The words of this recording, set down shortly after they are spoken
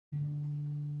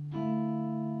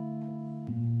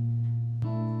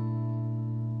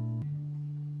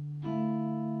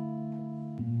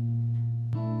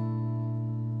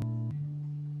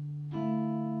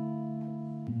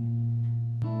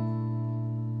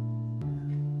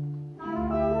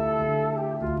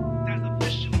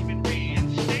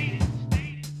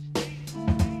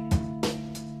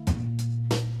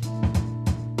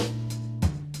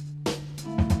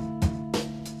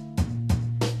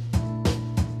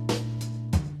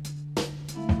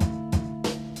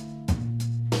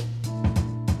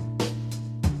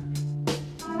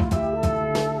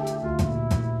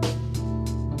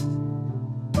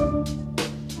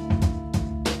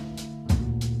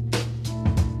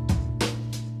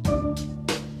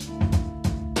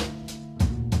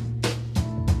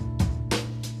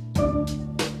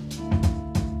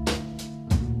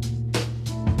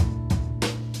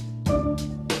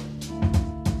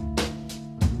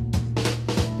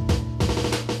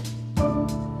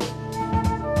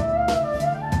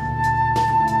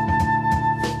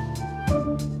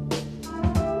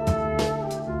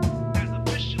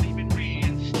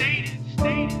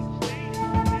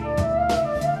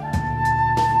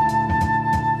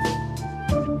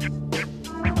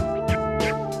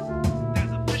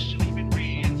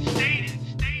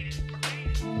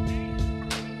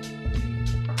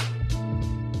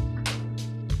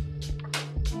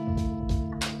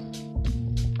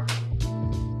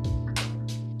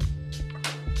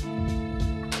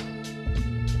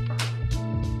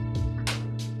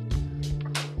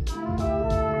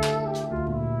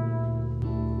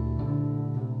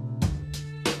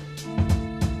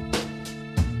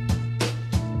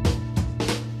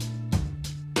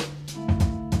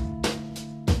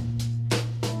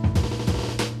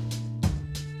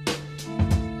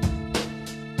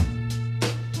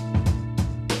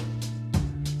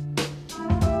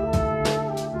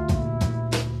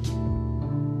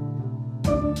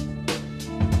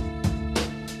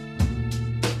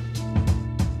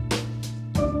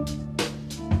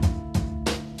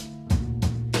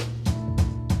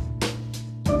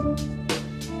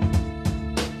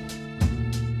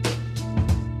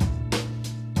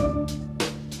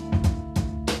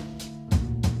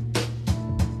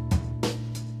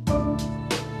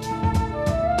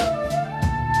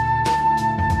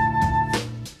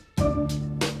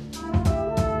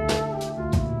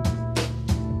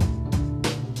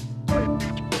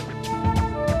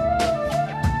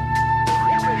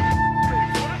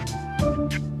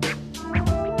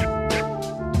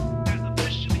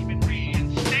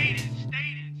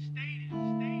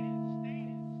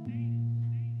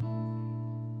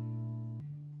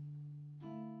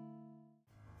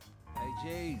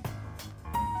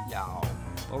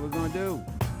What we gonna do?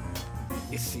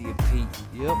 It's C&P,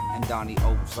 Yep. and Donnie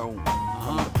Ozone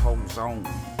from the Pro Zone.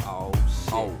 Oh,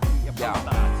 shit. Oh,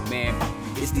 yeah, man,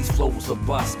 it's these flows of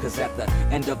bust. Cause at the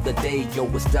end of the day, yo,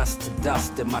 it's dust to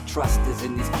dust. And my trust is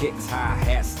in these kicks,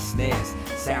 hi-hats and snares.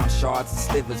 Sound shards and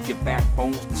slivers, give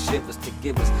backbones to shivers to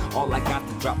give us. All I got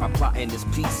to drop my plot in this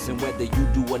piece. And whether you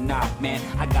do or not, man,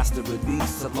 I got to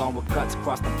release. Along with cuts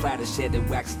across the platter, shedding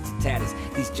wax to tatters.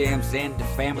 These jams and the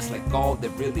famous like all that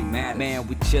really matters. Man,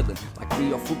 we chillin' like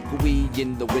Rio Fukui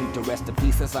in the winter. Rest in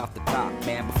peace, that's off the top,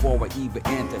 man. Before I even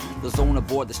enter the zone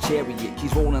aboard this chariot,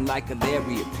 keeps rolling like a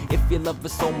lariat. If you love it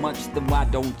so much, then why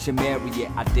don't you marry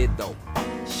it? I did though.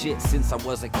 Shit, since I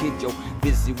was a kid, yo,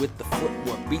 busy with the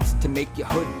footwork, beats to make your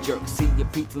hood jerk. See your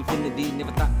peak infinity,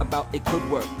 never thought about it could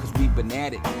work. Cause we been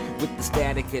at it with the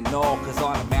static and all. Cause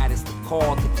automatic's the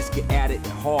call to just get at it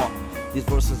and hard. These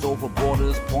verses over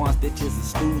borders, pawns, ditches, and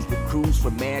stews with crews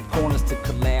from mad corners to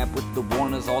collab with the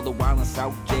Warners. All the while in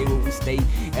South J where we stay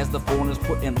as the foreigners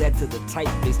putting lead to the tight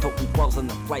base, toting quells in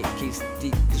the flight case,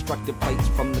 deconstructed plates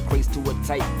from the crates to a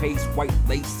tight pace, white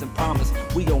lace and promise.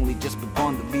 We only just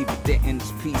begun to leave it there in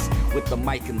this piece with the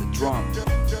mic and the drum.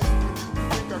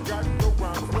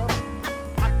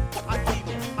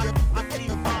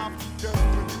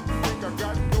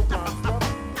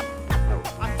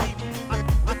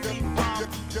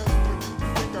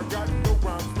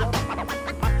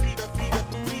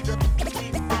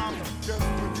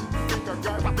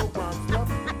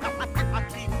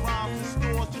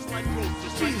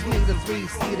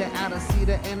 Three-seater, out of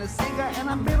cedar and a cigar and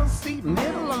a middle seat,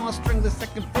 middle on a string, the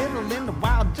second fiddle in the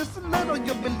wild, just a little.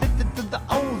 You'll be lifted to the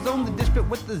ozone, the district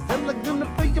with the Zilla,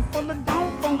 gonna fill you full of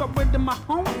dome phone. Got rid of my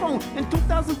home phone in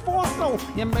 2004, so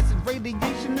your message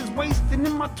radiation is wasting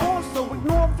in my torso.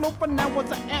 Ignore flow, but now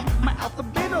as I act my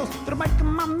alphabetos to the mic in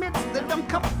my midst that I'm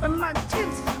cupping like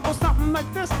tits or something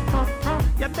like this.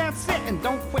 Yeah, that's it, and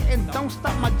don't quit and don't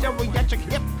stop my geriatric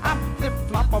hip-hop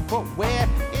flip-flopper, but where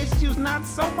issues not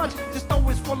so much, just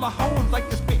always full of holes like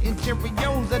you're spitting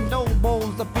Cheerios, and no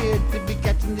bowls appear to be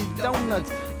catching these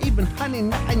donuts. Even honey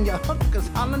nut and your hookers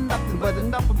holler nothing but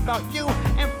enough about you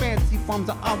and fancy forms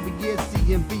of obvious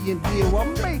C and B and D.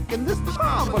 I'm making this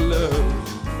marvelous.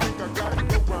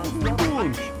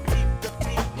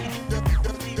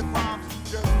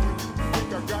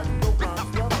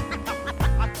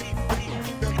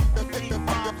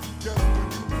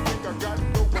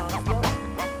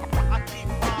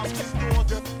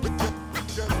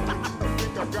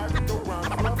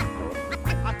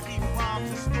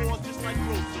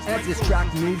 As this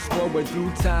track moves forward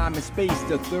through time and space,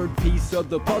 the third piece of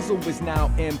the puzzle is now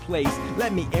in place.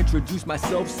 Let me introduce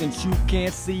myself since you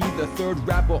can't see the third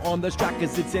rapper on this track,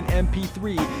 cause it's an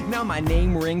MP3. Now my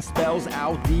name rings, spells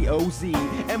out D-O-Z,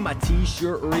 and my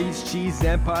t-shirt reads Cheese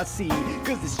and Posse,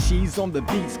 cause it's cheese on the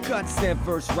beats, cuts and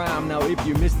first rhyme. Now if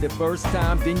you missed it first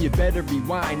time, then you better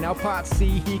rewind. Now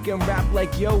Posse, he can rap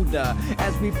like Yoda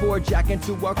as we pour Jack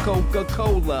into our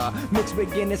Coca-Cola, mixed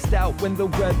with Guinness Stout when the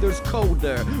weather's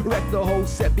colder. Wreck the whole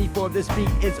set before this beat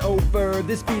is over.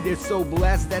 This beat is so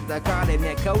blessed that they're calling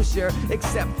it kosher,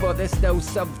 except for this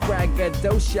dose of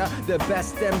braggadocio, the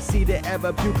best MC to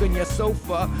ever puke on your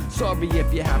sofa. Sorry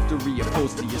if you have to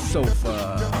reupholster your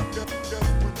sofa.